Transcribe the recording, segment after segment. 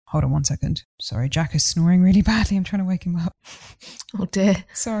Hold on one second. Sorry, Jack is snoring really badly. I'm trying to wake him up. Oh dear.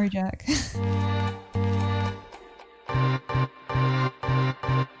 Sorry, Jack.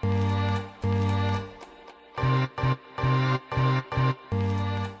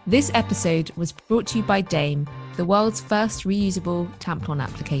 This episode was brought to you by Dame, the world's first reusable tampon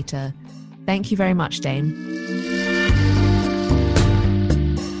applicator. Thank you very much, Dame.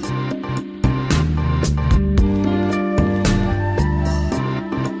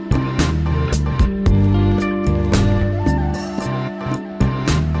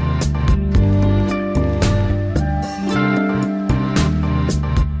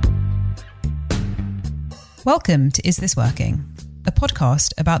 Welcome to Is This Working? A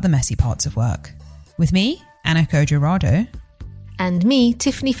podcast about the messy parts of work. With me, Anna Kojo-Rado. And me,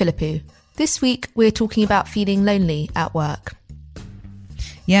 Tiffany Philippou. This week, we're talking about feeling lonely at work.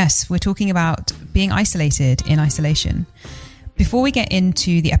 Yes, we're talking about being isolated in isolation. Before we get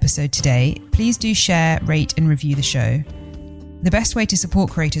into the episode today, please do share, rate and review the show. The best way to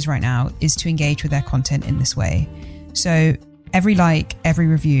support creators right now is to engage with their content in this way. So every like, every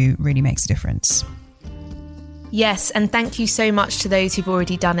review really makes a difference. Yes, and thank you so much to those who've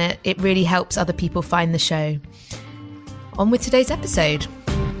already done it. It really helps other people find the show. On with today's episode.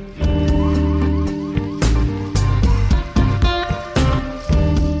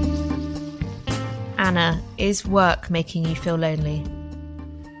 Anna, is work making you feel lonely?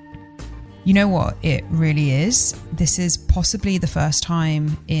 You know what? It really is. This is possibly the first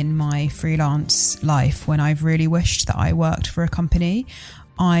time in my freelance life when I've really wished that I worked for a company.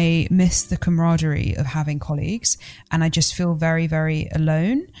 I miss the camaraderie of having colleagues and I just feel very, very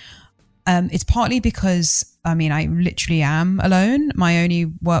alone. It's partly because, I literally am alone. My only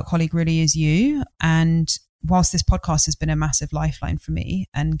work colleague really is you. And whilst this podcast has been a massive lifeline for me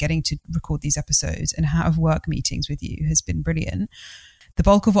and getting to record these episodes and have work meetings with you has been brilliant, the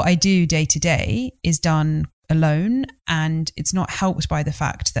bulk of what I do day to day is done alone. And it's not helped by the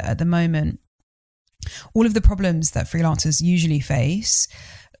fact that at the moment, all of the problems that freelancers usually face,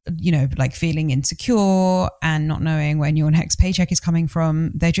 like feeling insecure and not knowing when your next paycheck is coming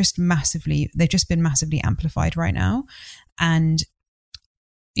from, they've just been massively amplified right now. And,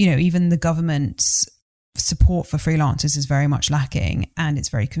 even the government's support for freelancers is very much lacking and it's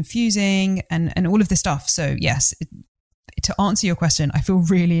very confusing and all of this stuff. So yes, to answer your question, I feel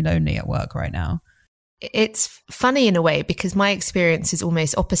really lonely at work right now. It's funny in a way because my experience is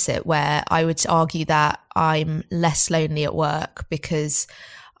almost opposite, where I would argue that I'm less lonely at work because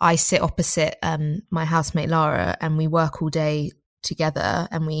I sit opposite my housemate Lara and we work all day together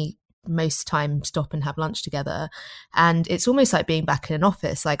and we most time stop and have lunch together. And it's almost like being back in an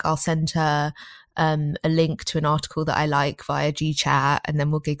office. Like I'll send her a link to an article that I like via GChat and then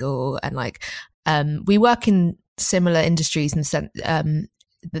we'll giggle and we work in similar industries in the sense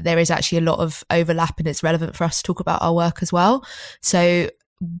that there is actually a lot of overlap and it's relevant for us to talk about our work as well. So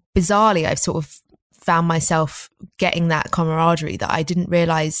bizarrely, I've sort of found myself getting that camaraderie that I didn't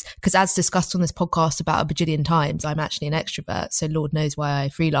realize, because as discussed on this podcast about a bajillion times, I'm actually an extrovert. So Lord knows why I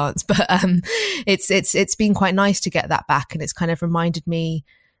freelance, but it's been quite nice to get that back. And it's kind of reminded me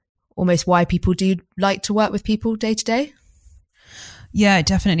almost why people do like to work with people day to day. Yeah,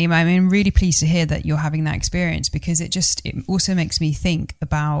 definitely. I'm really pleased to hear that you're having that experience because it also makes me think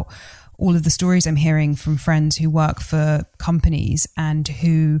about all of the stories I'm hearing from friends who work for companies and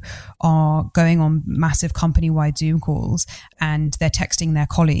who are going on massive company-wide Zoom calls and they're texting their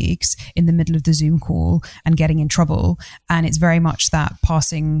colleagues in the middle of the Zoom call and getting in trouble. And it's very much that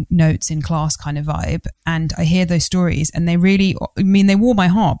passing notes in class kind of vibe. And I hear those stories and they really, they warm my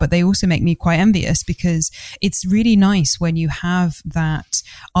heart, but they also make me quite envious because it's really nice when you have that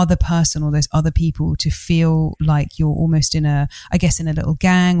other person or those other people to feel like you're almost in a little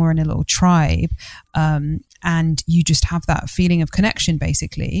gang or in a little tribe, and you just have that feeling of connection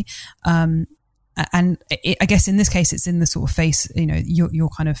basically, and I guess in this case it's in the sort of face, you're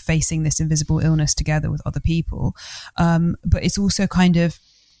kind of facing this invisible illness together with other people, but it's also kind of,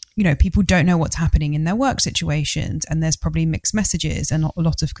 people don't know what's happening in their work situations and there's probably mixed messages and a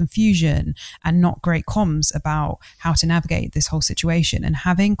lot of confusion and not great comms about how to navigate this whole situation. And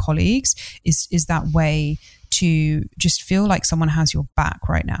having colleagues is that way to just feel like someone has your back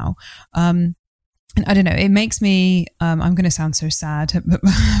right now. And I don't know, it makes me, I'm going to sound so sad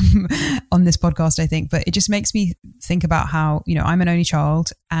on this podcast, I think, but it just makes me think about how, I'm an only child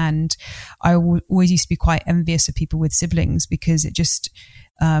and I always used to be quite envious of people with siblings because it just,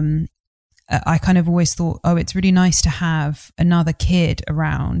 I kind of always thought, it's really nice to have another kid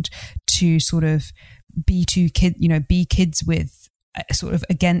around to sort of be kids with sort of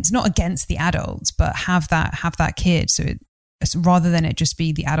not against the adults, but have that kid. So rather than it just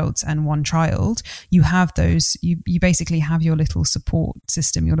be the adults and one child, you have those, you basically have your little support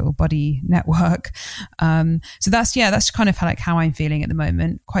system, your little buddy network. So that's kind of how I'm feeling at the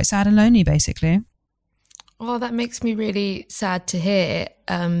moment. Quite sad and lonely, basically. Oh, that makes me really sad to hear.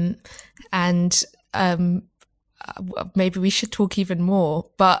 Maybe we should talk even more.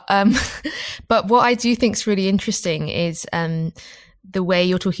 But what I do think is really interesting is the way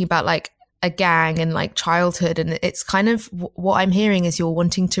you're talking about like a gang and like childhood, and it's kind of what I'm hearing is you're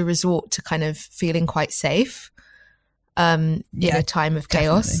wanting to resort to kind of feeling quite safe in a time of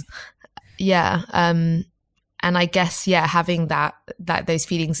chaos. Definitely. Yeah. And I guess, having that those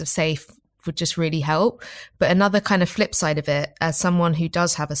feelings of safe would just really help. But another kind of flip side of it, as someone who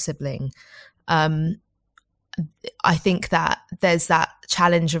does have a sibling, I think that there's that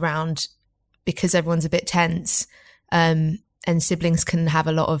challenge around, because everyone's a bit tense, and siblings can have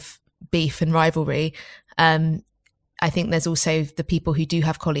a lot of beef and rivalry. I think there's also the people who do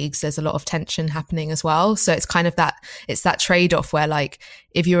have colleagues, there's a lot of tension happening as well. So it's kind of it's that trade-off where like,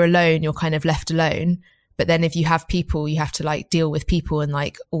 if you're alone, you're kind of left alone. But then if you have people, you have to like deal with people and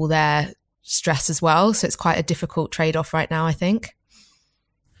like all their stress as well. So it's quite a difficult trade-off right now, I think.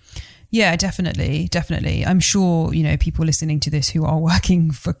 Yeah, definitely. I'm sure, people listening to this who are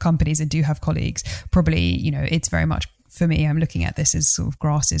working for companies and do have colleagues, probably, it's very much, for me, I'm looking at this as sort of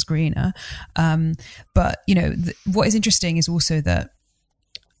grass is greener. But, what is interesting is also that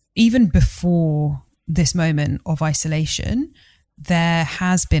even before this moment of isolation, there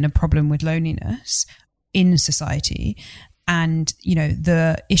has been a problem with loneliness in society. And,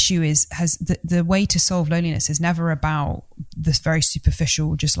 the issue is, the way to solve loneliness is never about this very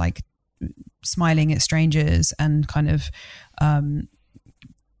superficial, just like smiling at strangers and kind of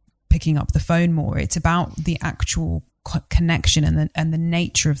picking up the phone more. It's about the actual connection and the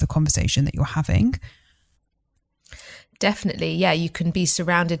nature of the conversation that you're having. Definitely. Yeah, you can be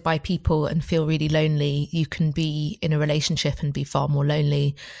surrounded by people and feel really lonely. You can be in a relationship and be far more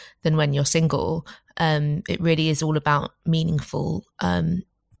lonely than when you're single. It really is all about meaningful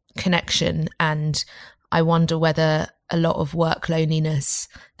connection. And I wonder whether a lot of work loneliness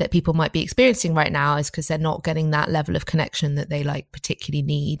that people might be experiencing right now is because they're not getting that level of connection that they like particularly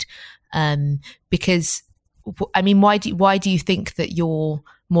need. Because, I mean, why do you think that you're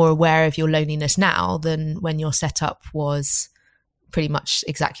more aware of your loneliness now than when your setup was pretty much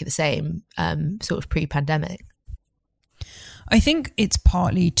exactly the same, sort of pre-pandemic? I think it's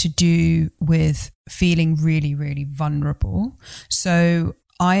partly to do with feeling really, really vulnerable. So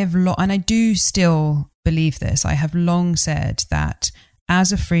and I do still believe this, I have long said that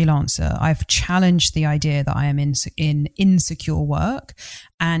as a freelancer, I've challenged the idea that I am in insecure work,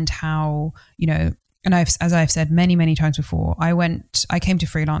 and how, and as I've said many, many times before, I came to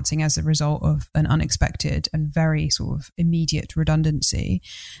freelancing as a result of an unexpected and very sort of immediate redundancy,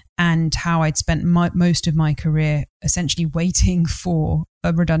 and how I'd spent most of my career essentially waiting for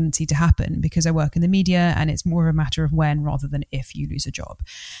a redundancy to happen, because I work in the media and it's more of a matter of when rather than if you lose a job.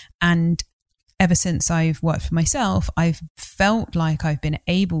 And ever since I've worked for myself, I've felt like I've been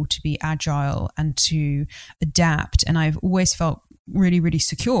able to be agile and to adapt. And I've always felt really, really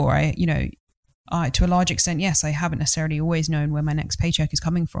secure. To a large extent, yes, I haven't necessarily always known where my next paycheck is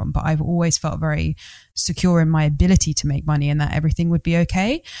coming from, but I've always felt very secure in my ability to make money and that everything would be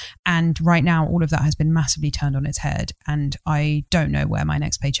okay. And right now, all of that has been massively turned on its head, and I don't know where my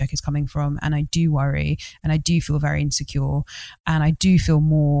next paycheck is coming from. And I do worry, and I do feel very insecure, and I do feel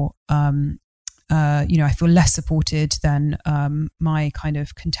more, I feel less supported than my kind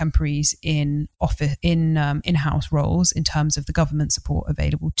of contemporaries in office, in-house roles in terms of the government support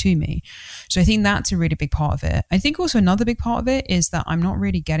available to me. So I think that's a really big part of it. I think also another big part of it is that I'm not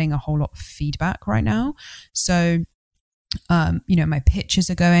really getting a whole lot of feedback right now. So, my pitches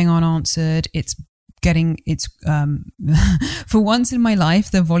are going unanswered. For once in my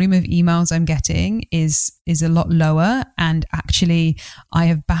life, the volume of emails I'm getting is a lot lower. And actually, I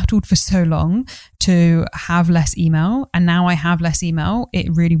have battled for so long to have less email, and now I have less email.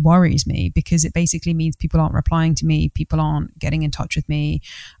 It really worries me, because it basically means people aren't replying to me, people aren't getting in touch with me,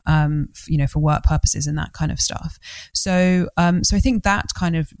 for work purposes and that kind of stuff. So I think that's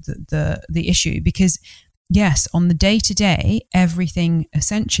kind of the issue, because yes, on the day-to-day, everything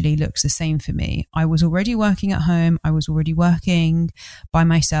essentially looks the same for me. I was already working at home. I was already working by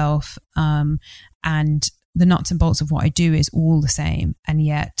myself. And the nuts and bolts of what I do is all the same. And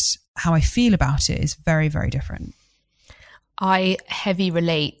yet how I feel about it is very, very different. I heavy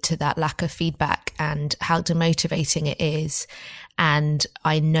relate to that lack of feedback and how demotivating it is. And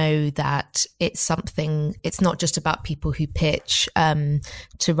I know that it's not just about people who pitch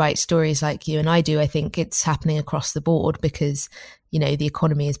to write stories like you and I do. I think it's happening across the board because, the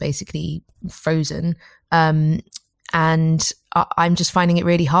economy is basically frozen. And I'm just finding it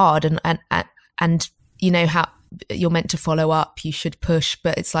really hard. And how you're meant to follow up, you should push,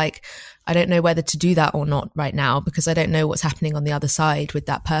 but it's like, I don't know whether to do that or not right now because I don't know what's happening on the other side with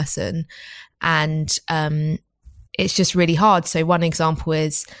that person. And it's just really hard. So one example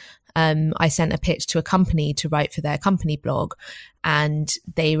is I sent a pitch to a company to write for their company blog, and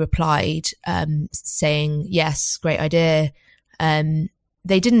they replied saying, yes, great idea.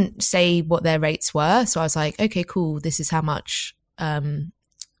 They didn't say what their rates were. So I was like, okay, cool. This is how much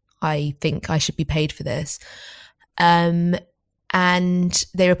I think I should be paid for this. And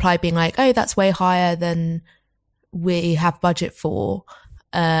they replied being like, oh, that's way higher than we have budget for.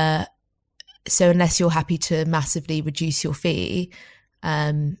 So unless you're happy to massively reduce your fee,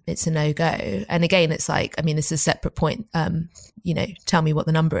 it's a no-go. And again, it's like, this is a separate point, tell me what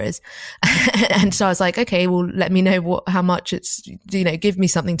the number is. And so I was like, okay, well, let me know how much it's, give me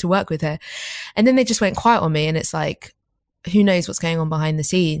something to work with here. And then they just went quiet on me, and it's like, who knows what's going on behind the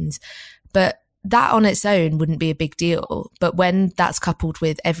scenes. But that on its own wouldn't be a big deal. But when that's coupled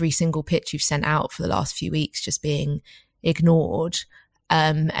with every single pitch you've sent out for the last few weeks just being ignored,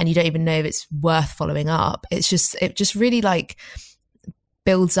 and you don't even know if it's worth following up, it just really like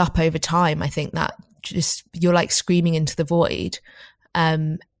builds up over time. I think that just you're like screaming into the void.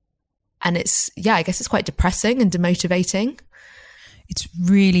 And it's, I guess it's quite depressing and demotivating. It's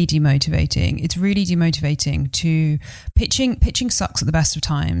really demotivating. It's really demotivating to pitching sucks at the best of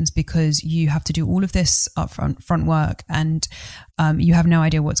times because you have to do all of this front work, and you have no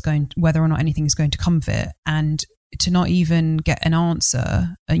idea whether or not anything is going to come of it. And to not even get an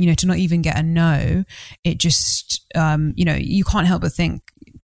answer, to not even get a no, it just, you can't help but think,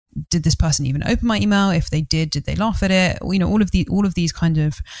 did this person even open my email? If they did they laugh at it? All of these kind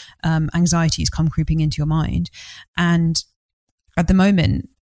of anxieties come creeping into your mind. And at the moment,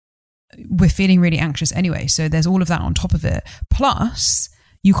 we're feeling really anxious anyway. So there's all of that on top of it. Plus,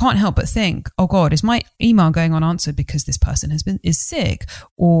 you can't help but think, oh God, is my email going unanswered because this person is sick,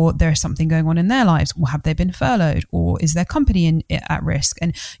 or there's something going on in their lives, or have they been furloughed, or is their company at risk?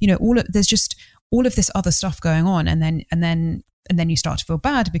 And there's just all of this other stuff going on, and then you start to feel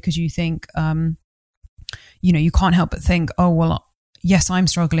bad because you think, you can't help but think, oh well, yes, I'm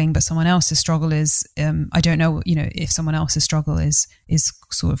struggling, but someone else's struggle is, I don't know, if someone else's struggle is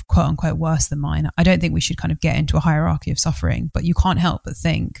sort of quote unquote worse than mine. I don't think we should kind of get into a hierarchy of suffering, but you can't help but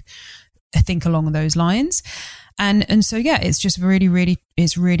think along those lines. And so, it's just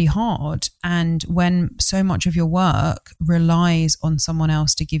it's really hard. And when so much of your work relies on someone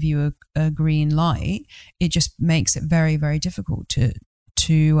else to give you a green light, it just makes it very, very difficult to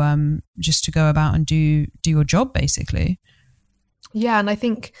just to go about and do your job, basically. Yeah, and I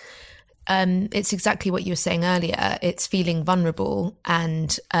think it's exactly what you were saying earlier. It's feeling vulnerable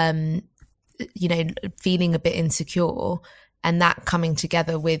and, feeling a bit insecure, and that coming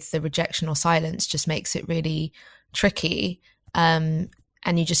together with the rejection or silence just makes it really tricky. And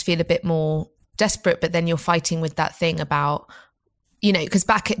you just feel a bit more desperate, but then you're fighting with that thing about, because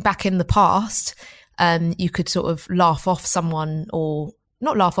back in the past, you could sort of laugh off someone, or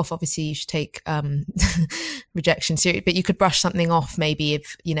not laugh off, obviously you should take rejection serious, but you could brush something off maybe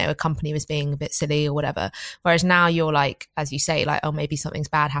if, a company was being a bit silly or whatever. Whereas now you're like, as you say, like, oh, maybe something's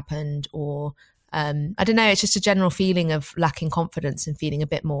bad happened, or I don't know, it's just a general feeling of lacking confidence and feeling a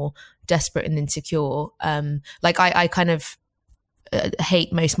bit more desperate and insecure. Like I kind of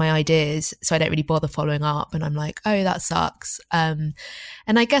hate most of my ideas, so I don't really bother following up, and I'm like, oh, that sucks. And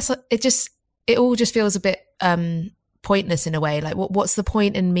I guess it all just feels a bit pointless in a way. Like what's the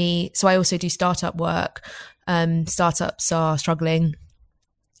point in me? So I also do startup work. Startups are struggling.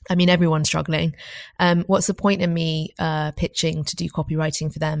 I mean, everyone's struggling. What's the point in me pitching to do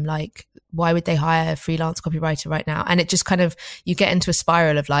copywriting for them? Like, why would they hire a freelance copywriter right now? And it just kind of, you get into a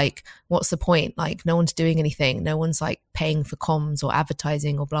spiral of like, what's the point? Like, no one's doing anything. No one's like paying for comms or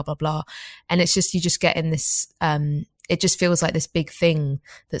advertising or blah, blah, blah. And it's just, you just get in this, it just feels like this big thing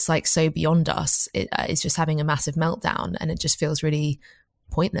that's like so beyond us. It is just having a massive meltdown, and it just feels really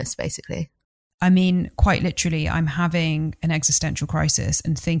pointless, basically. I mean, quite literally, I'm having an existential crisis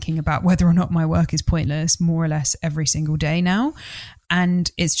and thinking about whether or not my work is pointless more or less every single day now. And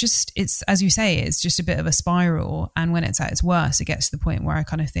it's, as you say, it's just a bit of a spiral. And when it's at its worst, it gets to the point where I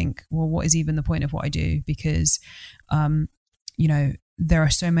kind of think, well, what is even the point of what I do? Because, there are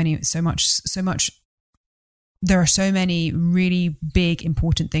so much there are so many really big,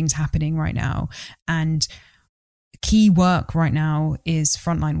 important things happening right now. And key work right now is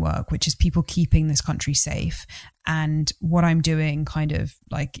frontline work, which is people keeping this country safe. And what I'm doing kind of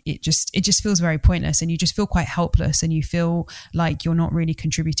like, it just feels very pointless, and you just feel quite helpless, and you feel like you're not really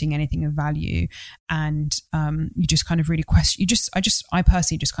contributing anything of value. And you just kind of really question, I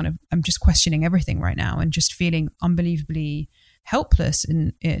personally just kind of, I'm just questioning everything right now and just feeling unbelievably helpless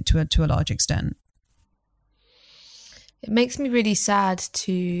to a large extent. It makes me really sad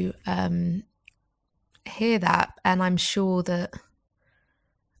to hear that, and I'm sure that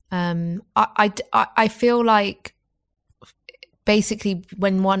I feel like basically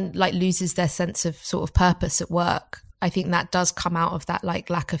when one like loses their sense of sort of purpose at work, I think that does come out of that like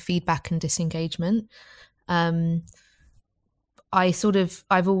lack of feedback and disengagement. I've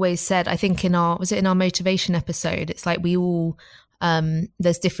always said, I think in our motivation episode, it's like we all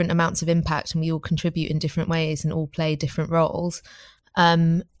there's different amounts of impact, and we all contribute in different ways and all play different roles.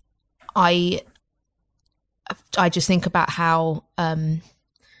 I just think about how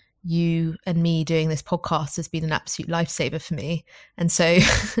you and me doing this podcast has been an absolute lifesaver for me. And so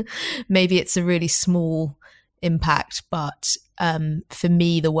maybe it's a really small impact, but for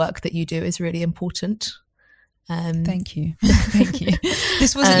me, the work that you do is really important. Thank you. Thank you.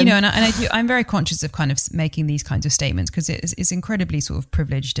 This wasn't, I'm very conscious of kind of making these kinds of statements because it's incredibly sort of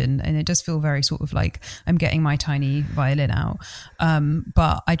privileged, and it does feel very sort of like I'm getting my tiny violin out.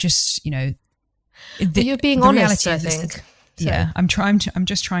 But I just, you're being honest, I think. Yeah, I'm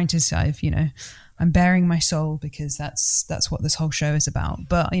just trying to sort of, I'm bearing my soul, because that's what this whole show is about.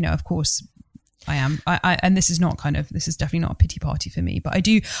 But, of course, I am. And this is definitely not a pity party for me, but I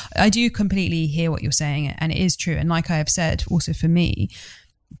do completely hear what you're saying, and it is true. And like I have said, also for me,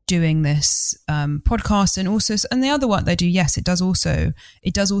 doing this podcast and the other work that I do, yes, it does also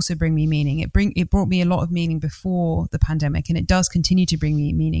bring me meaning. It brought me a lot of meaning before the pandemic, and it does continue to bring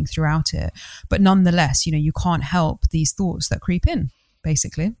me meaning throughout it. But nonetheless, you can't help these thoughts that creep in,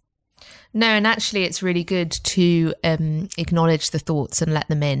 basically. No, and actually it's really good to acknowledge the thoughts and let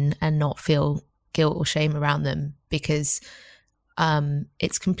them in and not feel guilt or shame around them, because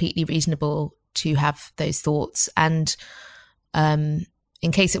it's completely reasonable to have those thoughts. And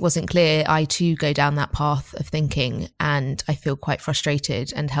in case it wasn't clear, I too go down that path of thinking, and I feel quite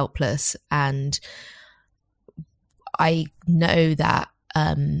frustrated and helpless. And I know that,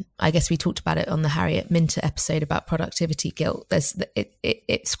 I guess we talked about it on the Harriet Minter episode about productivity guilt.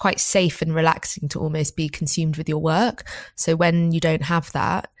 It's quite safe and relaxing to almost be consumed with your work. So when you don't have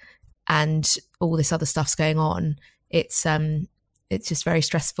that and all this other stuff's going on, it's just very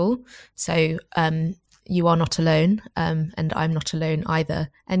stressful. So, you are not alone, and I'm not alone either.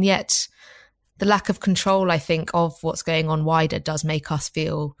 And yet the lack of control, I think, of what's going on wider does make us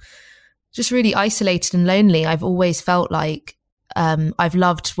feel just really isolated and lonely. I've always felt like I've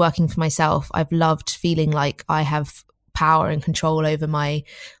loved working for myself. I've loved feeling like I have power and control over my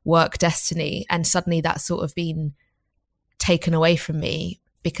work destiny. And suddenly that's sort of been taken away from me,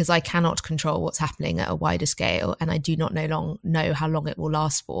 because I cannot control what's happening at a wider scale, and I do not know how long it will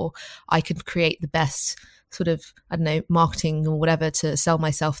last for. I could create the best sort of, marketing or whatever to sell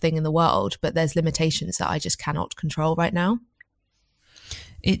myself thing in the world, but there's limitations that I just cannot control right now.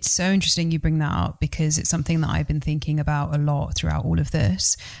 It's so interesting you bring that up, because it's something that I've been thinking about a lot throughout all of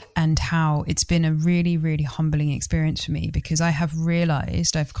this, and how it's been a really, really humbling experience for me, because I have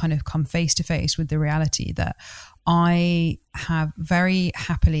realized I've kind of come face to face with the reality that I have very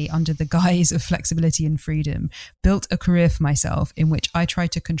happily, under the guise of flexibility and freedom, built a career for myself in which I try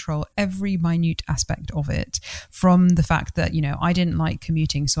to control every minute aspect of it, from the fact that, I didn't like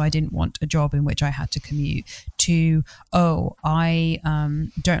commuting, so I didn't want a job in which I had to commute, to, I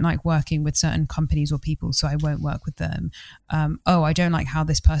don't like working with certain companies or people, so I won't work with them. I don't like how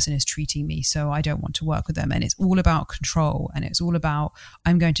this person is treating me, so I don't want to work with them. And it's all about control, and it's all about,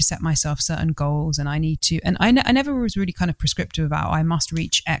 I'm going to set myself certain goals, and I need to, and I never was really kind of prescriptive about I must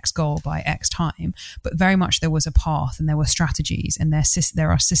reach X goal by X time, but very much there was a path, and there were strategies, and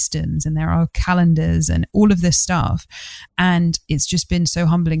there are systems, and there are calendars, and all of this stuff. And it's just been so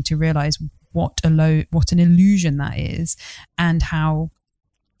humbling to realize what an illusion that is, and how,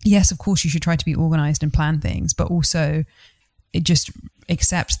 yes, of course you should try to be organized and plan things, but also it just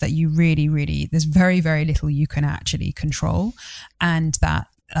accepts that you really, really, there's very, very little you can actually control, and that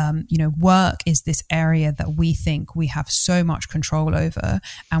work is this area that we think we have so much control over,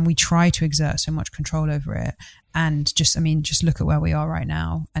 and we try to exert so much control over it. And just look at where we are right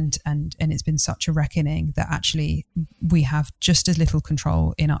now. And it's been such a reckoning that actually we have just as little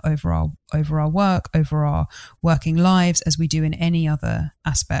control in over our work, over our working lives, as we do in any other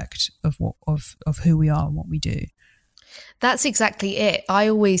aspect of who we are and what we do. That's exactly it. I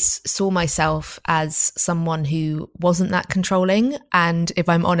always saw myself as someone who wasn't that controlling. And if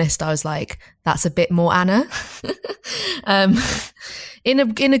I'm honest, I was like, that's a bit more Anna. In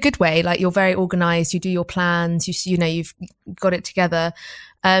a good way. Like, you're very organized, you do your plans, you've got it together.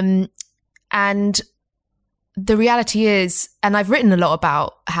 And the reality is, and I've written a lot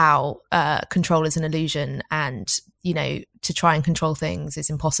about how control is an illusion, and to try and control things is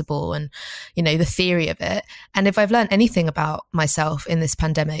impossible, and the theory of it. And if I've learned anything about myself in this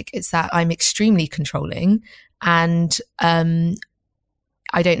pandemic, it's that I'm extremely controlling, and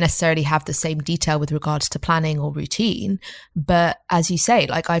I don't necessarily have the same detail with regards to planning or routine. But as you say,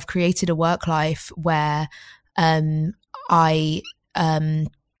 like, I've created a work life where I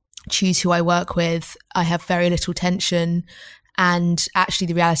choose who I work with. I have very little tension. And actually,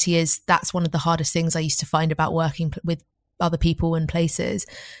 the reality is that's one of the hardest things I used to find about working with other people and places.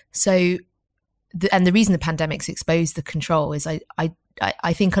 So, the reason the pandemic's exposed the control is I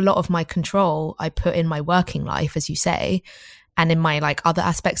think a lot of my control I put in my working life, as you say, and in my other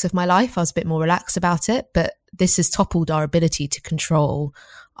aspects of my life, I was a bit more relaxed about it. But this has toppled our ability to control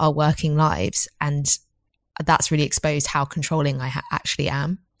our working lives. And that's really exposed how controlling I actually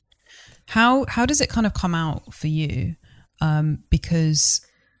am. How does it kind of come out for you? Because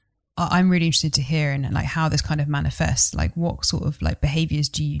I'm really interested to hear and how this kind of manifests. Like, what sort of behaviors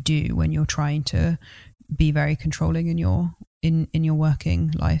do you do when you're trying to be very controlling in your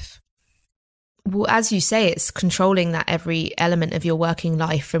working life? Well, as you say, it's controlling that every element of your working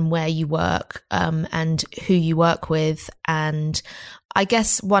life, from where you work and who you work with. And I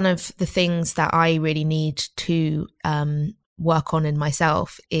guess one of the things that I really need to work on in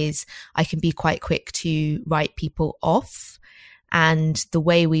myself is I can be quite quick to write people off. And the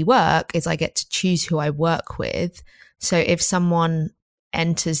way we work is I get to choose who I work with. So if someone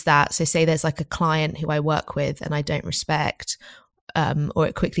enters that, so say there's a client who I work with and I don't respect, or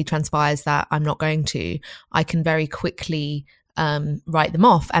it quickly transpires that I'm not going to, I can very quickly write them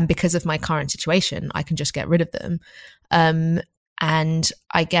off. And because of my current situation, I can just get rid of them. And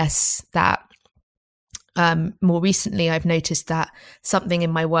I guess that more recently, I've noticed that something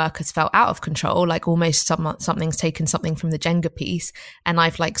in my work has felt out of control, like almost something's taken something from the Jenga piece, and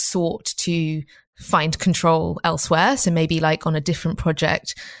I've sought to find control elsewhere. So maybe on a different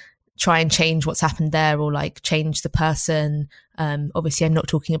project, try and change what's happened there, or change the person. Obviously, I'm not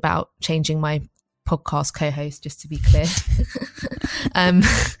talking about changing my podcast co-host, just to be clear.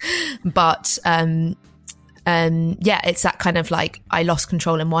 But it's that kind of I lost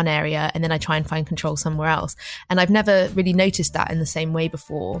control in one area and then I try and find control somewhere else. And I've never really noticed that in the same way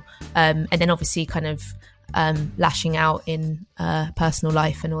before. And then obviously kind of lashing out in personal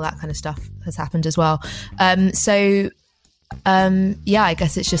life and all that kind of stuff has happened as well. I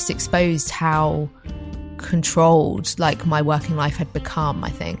guess it's just exposed how controlled my working life had become, I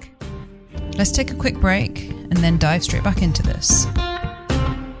think. Let's take a quick break and then dive straight back into this.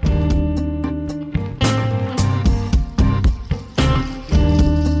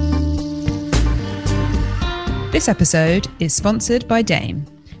 This episode is sponsored by Dame,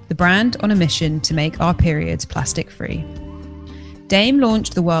 the brand on a mission to make our periods plastic-free. Dame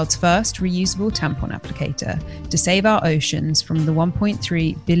launched the world's first reusable tampon applicator to save our oceans from the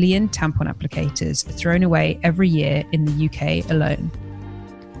 1.3 billion tampon applicators thrown away every year in the UK alone.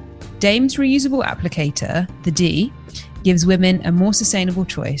 Dame's reusable applicator, the D, gives women a more sustainable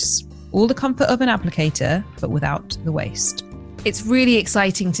choice. All the comfort of an applicator, but without the waste. It's really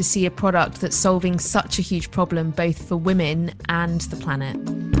exciting to see a product that's solving such a huge problem, both for women and the planet.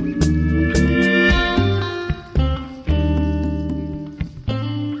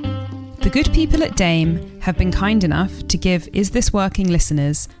 The good people at Dame have been kind enough to give Is This Working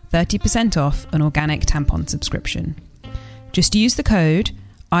listeners 30% off an organic tampon subscription. Just use the code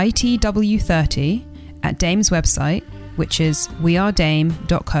ITW30 at Dame's website, which is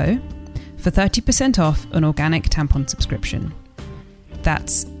wearedame.co, for 30% off an organic tampon subscription.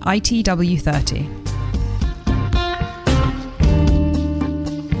 That's ITW30.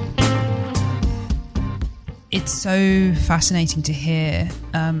 It's so fascinating to hear.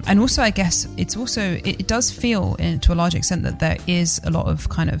 And also, I guess it does feel to a large extent that there is a lot of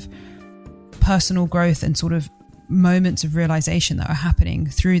kind of personal growth and sort of moments of realization that are happening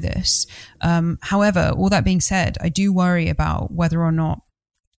through this. However, all that being said, I do worry about whether or not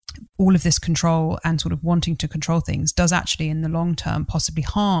all of this control and sort of wanting to control things does actually in the long term possibly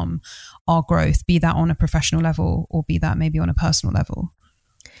harm our growth, be that on a professional level or be that maybe on a personal level?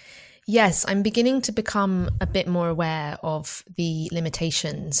 Yes, I'm beginning to become a bit more aware of the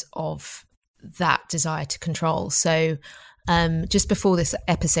limitations of that desire to control. So just before this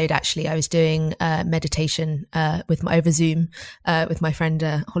episode, actually, I was doing meditation over Zoom with my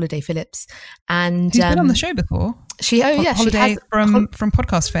friend Holiday Phillips, and who's been on the show before. Holiday from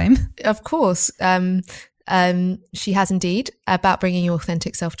podcast fame, of course. She has indeed, about bringing your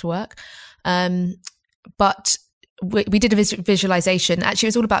authentic self to work. But we did a visualization. Actually, it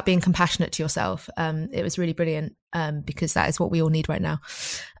was all about being compassionate to yourself. It was really brilliant because that is what we all need right now.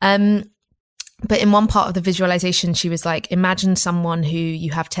 But in one part of the visualization, she was like, imagine someone who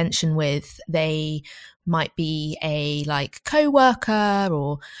you have tension with. They might be a like co-worker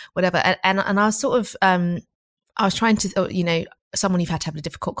or whatever. And I was sort of, I was trying to, someone you've had to have a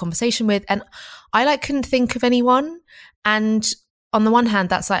difficult conversation with. And I couldn't think of anyone. And on the one hand,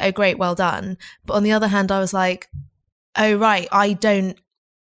 that's like, oh, great, well done. But on the other hand, I was like, oh, right,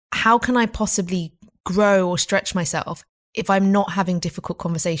 how can I possibly grow or stretch myself if I'm not having difficult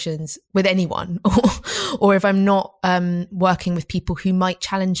conversations with anyone or if I'm not working with people who might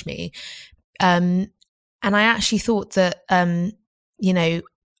challenge me? And I actually thought that,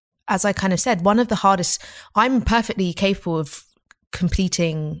 as I kind of said, one of the hardest, I'm perfectly capable of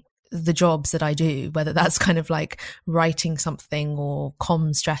completing the jobs that I do, whether that's kind of like writing something or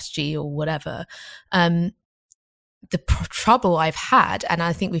comm strategy or whatever. The trouble I've had, and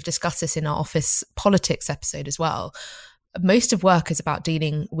I think we've discussed this in our office politics episode as well, most of work is about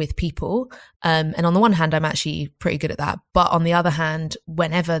dealing with people. And on the one hand, I'm actually pretty good at that. But on the other hand,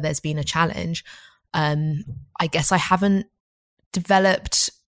 whenever there's been a challenge, I guess I haven't developed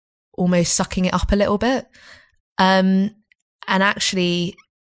almost sucking it up a little bit. And actually,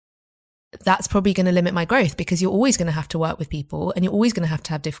 that's probably going to limit my growth because you're always going to have to work with people and you're always going to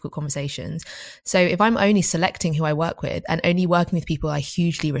have difficult conversations. So if I'm only selecting who I work with and only working with people I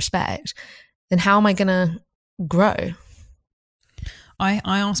hugely respect, then how am I going to grow? I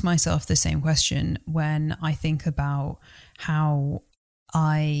ask myself the same question when I think about how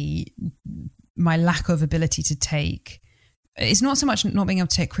my lack of ability to take, it's not so much not being able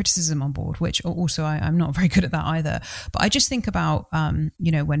to take criticism on board, which also I'm not very good at that either. But I just think about,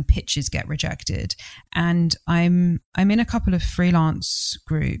 when pitches get rejected, and I'm in a couple of freelance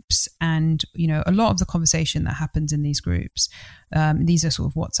groups, and, a lot of the conversation that happens in these groups, these are sort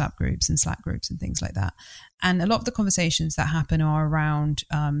of WhatsApp groups and Slack groups and things like that. And a lot of the conversations that happen are around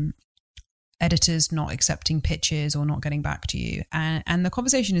editors not accepting pitches or not getting back to you, and the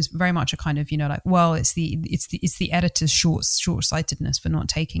conversation is very much a kind of it's the editor's short-sightedness for not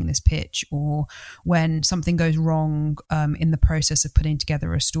taking this pitch, or when something goes wrong in the process of putting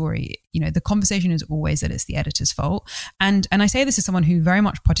together a story, the conversation is always that it's the editor's fault. And I say this as someone who very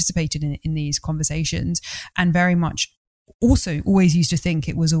much participated in these conversations and very much also always used to think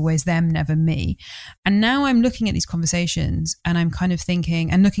it was always them, never me. And now I'm looking at these conversations and I'm kind of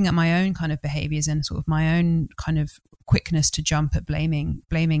thinking and looking at my own kind of behaviors and sort of my own kind of quickness to jump at blaming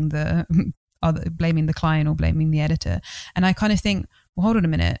the client or blaming the editor. And I kind of think, well, hold on a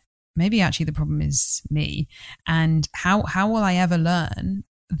minute, maybe actually the problem is me. And how will I ever learn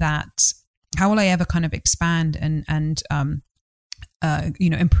that? How will I ever kind of expand and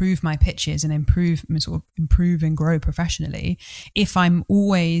improve my pitches and improve and grow professionally if I'm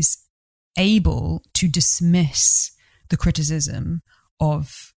always able to dismiss the criticism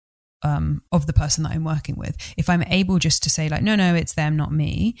of the person that I'm working with? If I'm able just to say like, no, it's them, not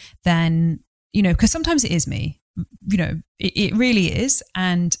me, then, because sometimes it is me, it really is.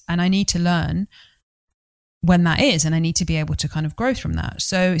 And I need to learn when that is, and I need to be able to kind of grow from that.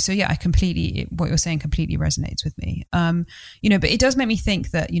 So yeah, what you're saying completely resonates with me. But it does make me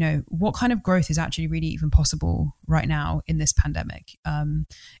think that, what kind of growth is actually really even possible right now in this pandemic,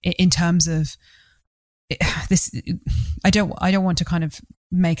 in terms of this. I don't want to kind of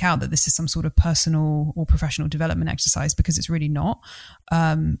make out that this is some sort of personal or professional development exercise, because it's really not.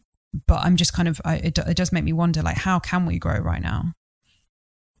 But I'm just kind of, it does make me wonder, like, how can we grow right now?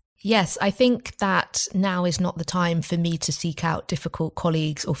 Yes, I think that now is not the time for me to seek out difficult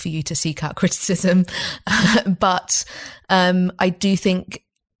colleagues or for you to seek out criticism. But I do think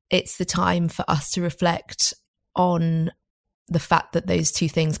it's the time for us to reflect on the fact that those two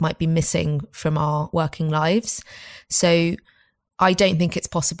things might be missing from our working lives. So I don't think it's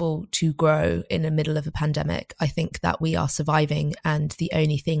possible to grow in the middle of a pandemic. I think that we are surviving, and the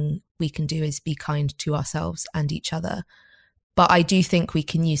only thing we can do is be kind to ourselves and each other. But I do think we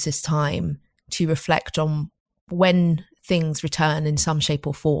can use this time to reflect on when things return in some shape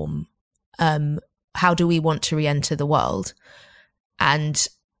or form, how do we want to re-enter the world? And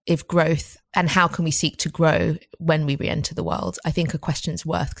if growth, and how can we seek to grow when we re-enter the world, I think are questions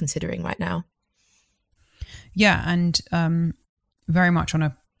worth considering right now. Yeah, and very much on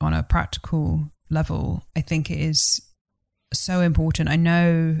a practical level, I think it is so important. I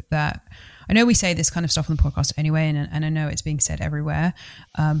know we say this kind of stuff on the podcast anyway, and I know it's being said everywhere,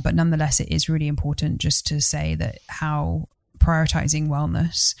 but nonetheless, it is really important just to say that how prioritizing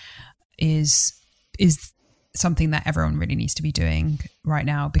wellness is something that everyone really needs to be doing right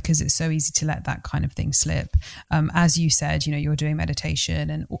now, because it's so easy to let that kind of thing slip. As you said, you're doing meditation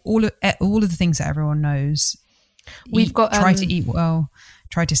and all of the things that everyone knows. Try to eat well,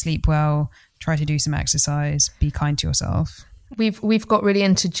 try to sleep well, try to do some exercise, be kind to yourself. We've got really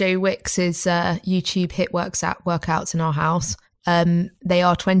into Joe Wicks's YouTube HIIT workouts in our house. They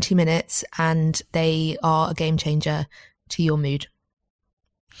are 20 minutes and they are a game changer to your mood.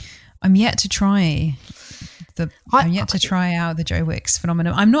 I'm yet to try to try out the Joe Wicks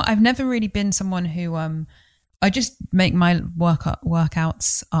phenomenon. I've never really been someone who I just make my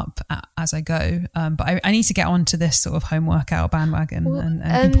workouts up as I go. But I need to get onto this sort of home workout bandwagon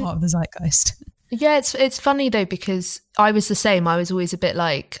and be part of the zeitgeist. Yeah, it's funny though, because I was the same. I was always a bit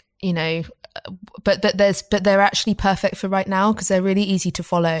like, but they're actually perfect for right now because they're really easy to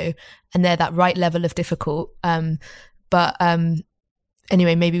follow and they're that right level of difficult.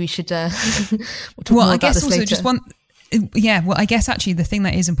 Anyway, maybe we should we'll talk more about this later. I guess actually the thing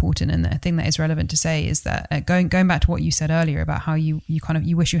that is important and the thing that is relevant to say is that going back to what you said earlier about how you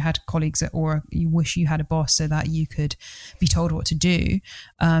wish you had colleagues or you wish you had a boss so that you could be told what to do.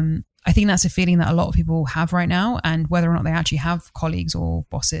 I think that's a feeling that a lot of people have right now, and whether or not they actually have colleagues or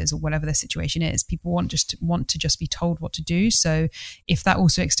bosses or whatever their situation is, people want to just be told what to do. So if that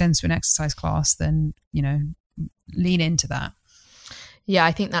also extends to an exercise class, then lean into that. Yeah,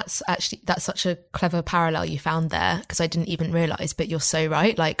 I think that's such a clever parallel you found there, because I didn't even realize, but you're so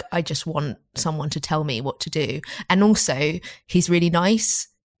right. Like, I just want someone to tell me what to do. And also he's really nice,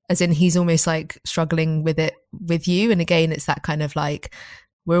 as in he's almost like struggling with it with you. And again, it's that kind of like,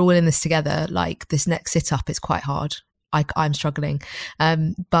 we're all in this together. Like, this next sit up is quite hard. I'm struggling.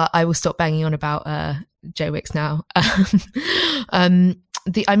 But I will stop banging on about Joe Wicks now.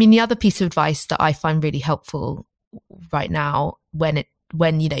 The other piece of advice that I find really helpful right now when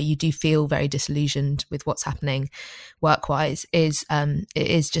you do feel very disillusioned with what's happening work-wise is it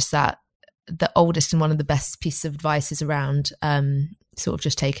is just that the oldest and one of the best pieces of advice is around sort of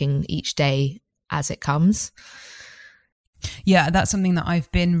just taking each day as it comes. Yeah, that's something that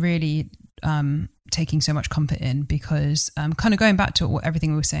I've been really taking so much comfort in, because kind of going back to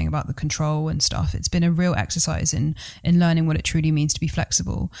everything we were saying about the control and stuff, it's been a real exercise in learning what it truly means to be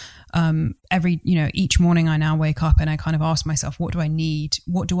flexible. Each morning I now wake up and I kind of ask myself, what do I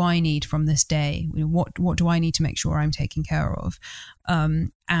need from this day? What do I need to make sure I'm taking care of?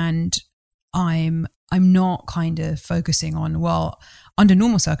 And I'm not kind of focusing on, well, under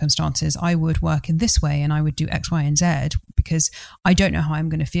normal circumstances, I would work in this way and I would do X, Y, and Z, because I don't know how I'm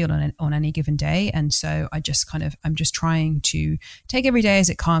going to feel on any given day. And so I'm just trying to take every day as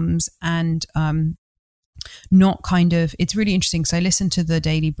it comes, and not kind of, it's really interesting because I listen to the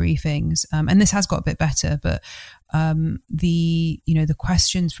daily briefings, and this has got a bit better, but the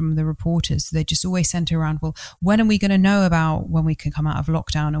questions from the reporters, they just always center around, well, when are we going to know about when we can come out of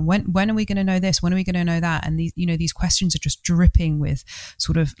lockdown, and when are we going to know this, when are we going to know that? And these questions are just dripping with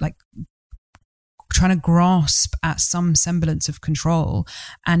sort of like trying to grasp at some semblance of control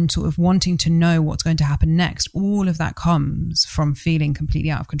and sort of wanting to know what's going to happen next. All of that comes from feeling completely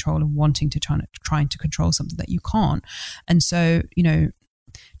out of control and wanting to trying to control something that you can't. And so,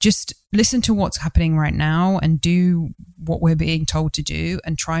 just listen to what's happening right now and do what we're being told to do,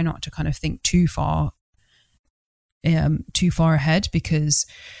 and try not to kind of think too far ahead, because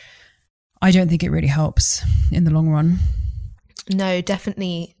I don't think it really helps in the long run. No,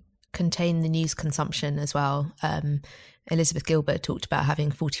 definitely contain the news consumption as well. Elizabeth Gilbert talked about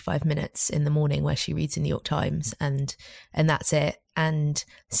having 45 minutes in the morning where she reads the New York Times, and that's it. And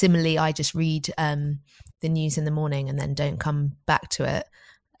similarly, I just read the news in the morning and then don't come back to it.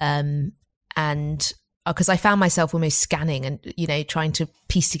 And because I found myself almost scanning and, trying to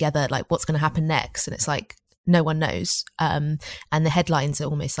piece together like what's going to happen next. And it's like, no one knows. And the headlines are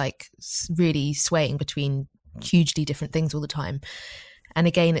almost like really swaying between hugely different things all the time. And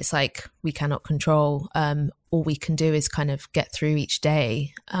again, it's like we cannot control. All we can do is kind of get through each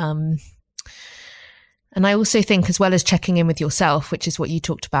day. And I also think, as well as checking in with yourself, which is what you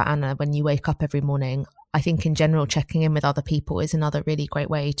talked about, Anna, when you wake up every morning, I think in general, checking in with other people is another really great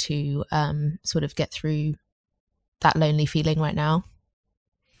way to sort of get through that lonely feeling right now.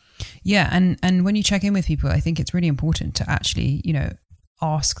 Yeah. And when you check in with people, I think it's really important to actually,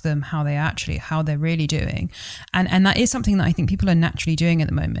 ask them how they're really doing. And that is something that I think people are naturally doing at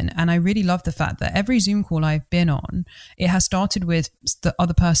the moment. And I really love the fact that every Zoom call I've been on, it has started with the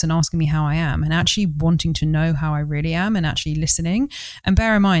other person asking me how I am and actually wanting to know how I really am and actually listening. And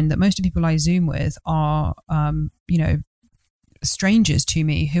bear in mind that most of the people I Zoom with are, strangers to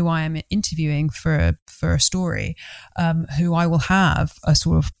me who I am interviewing for a story, who I will have a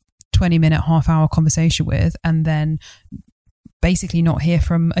sort of 20-minute, half-hour conversation with, and then basically not hear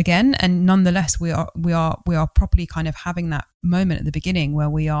from again. And nonetheless, we are properly kind of having that moment at the beginning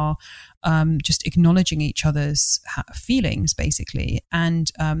where we are just acknowledging each other's feelings, basically.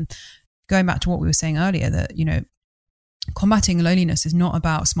 And going back to what we were saying earlier, that combating loneliness is not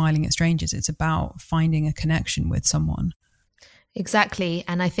about smiling at strangers. It's about finding a connection with someone. Exactly.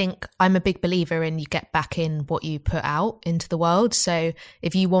 And I think I'm a big believer in you get back in what you put out into the world. So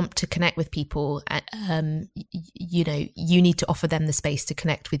if you want to connect with people, you need to offer them the space to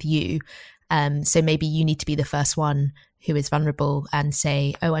connect with you. So maybe you need to be the first one who is vulnerable and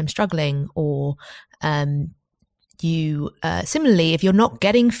say, oh, I'm struggling. Or similarly, if you're not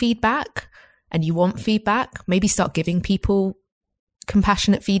getting feedback and you want feedback, maybe start giving people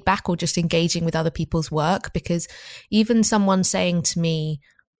compassionate feedback or just engaging with other people's work. Because even someone saying to me,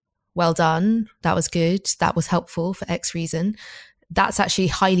 well done, that was good, that was helpful for X reason, that's actually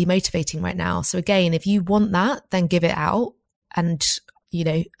highly motivating right now. So again, if you want that, then give it out, and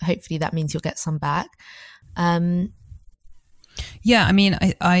hopefully that means you'll get some back. Yeah, I mean,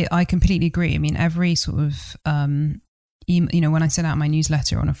 I completely agree. I mean, every sort of when I send out my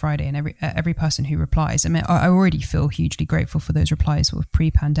newsletter on a Friday, and every person who replies, I mean, I already feel hugely grateful for those replies sort of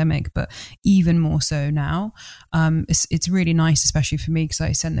pre-pandemic, but even more so now. It's really nice, especially for me, because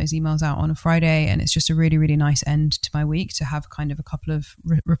I send those emails out on a Friday, and it's just a really, really nice end to my week to have kind of a couple of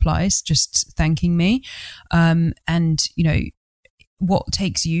replies just thanking me. And what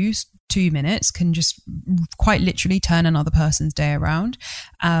takes you 2 minutes can just quite literally turn another person's day around.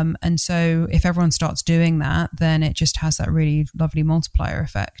 And so if everyone starts doing that, then it just has that really lovely multiplier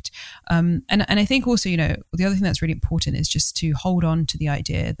effect. And I think also, the other thing that's really important is just to hold on to the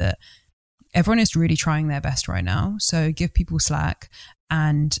idea that everyone is really trying their best right now. So give people slack,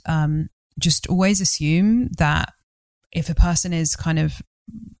 and just always assume that if a person is kind of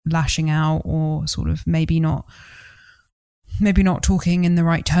lashing out or sort of maybe not talking in the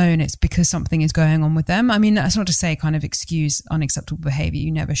right tone, it's because something is going on with them. I mean, that's not to say kind of excuse unacceptable behavior.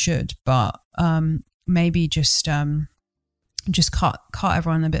 You never should, but maybe just cut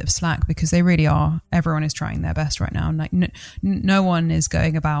everyone a bit of slack, because they really are. Everyone is trying their best right now. And like no one is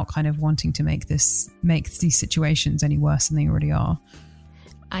going about kind of wanting to make these situations any worse than they already are.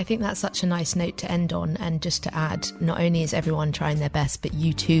 I think that's such a nice note to end on. And just to add, not only is everyone trying their best, but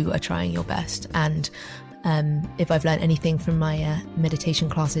you too are trying your best. And if I've learned anything from my meditation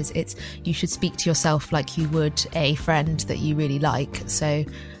classes, it's you should speak to yourself like you would a friend that you really like. So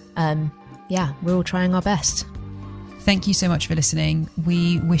we're all trying our best. Thank you so much for listening.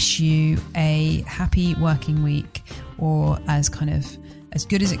 We wish you a happy working week, or as good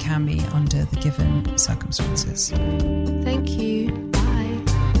as it can be under the given circumstances. Thank you. Bye.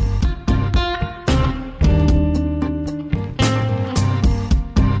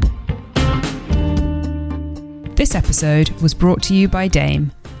 This episode was brought to you by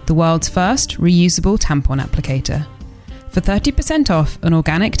Dame, the world's first reusable tampon applicator. For 30% off an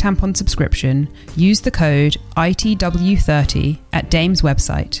organic tampon subscription, use the code ITW30 at Dame's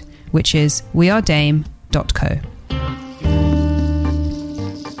website, which is wearedame.co.